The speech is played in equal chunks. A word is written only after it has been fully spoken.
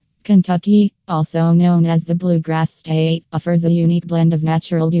Kentucky, also known as the Bluegrass State, offers a unique blend of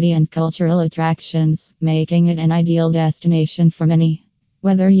natural beauty and cultural attractions, making it an ideal destination for many.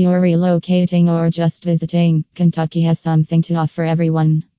 Whether you're relocating or just visiting, Kentucky has something to offer everyone.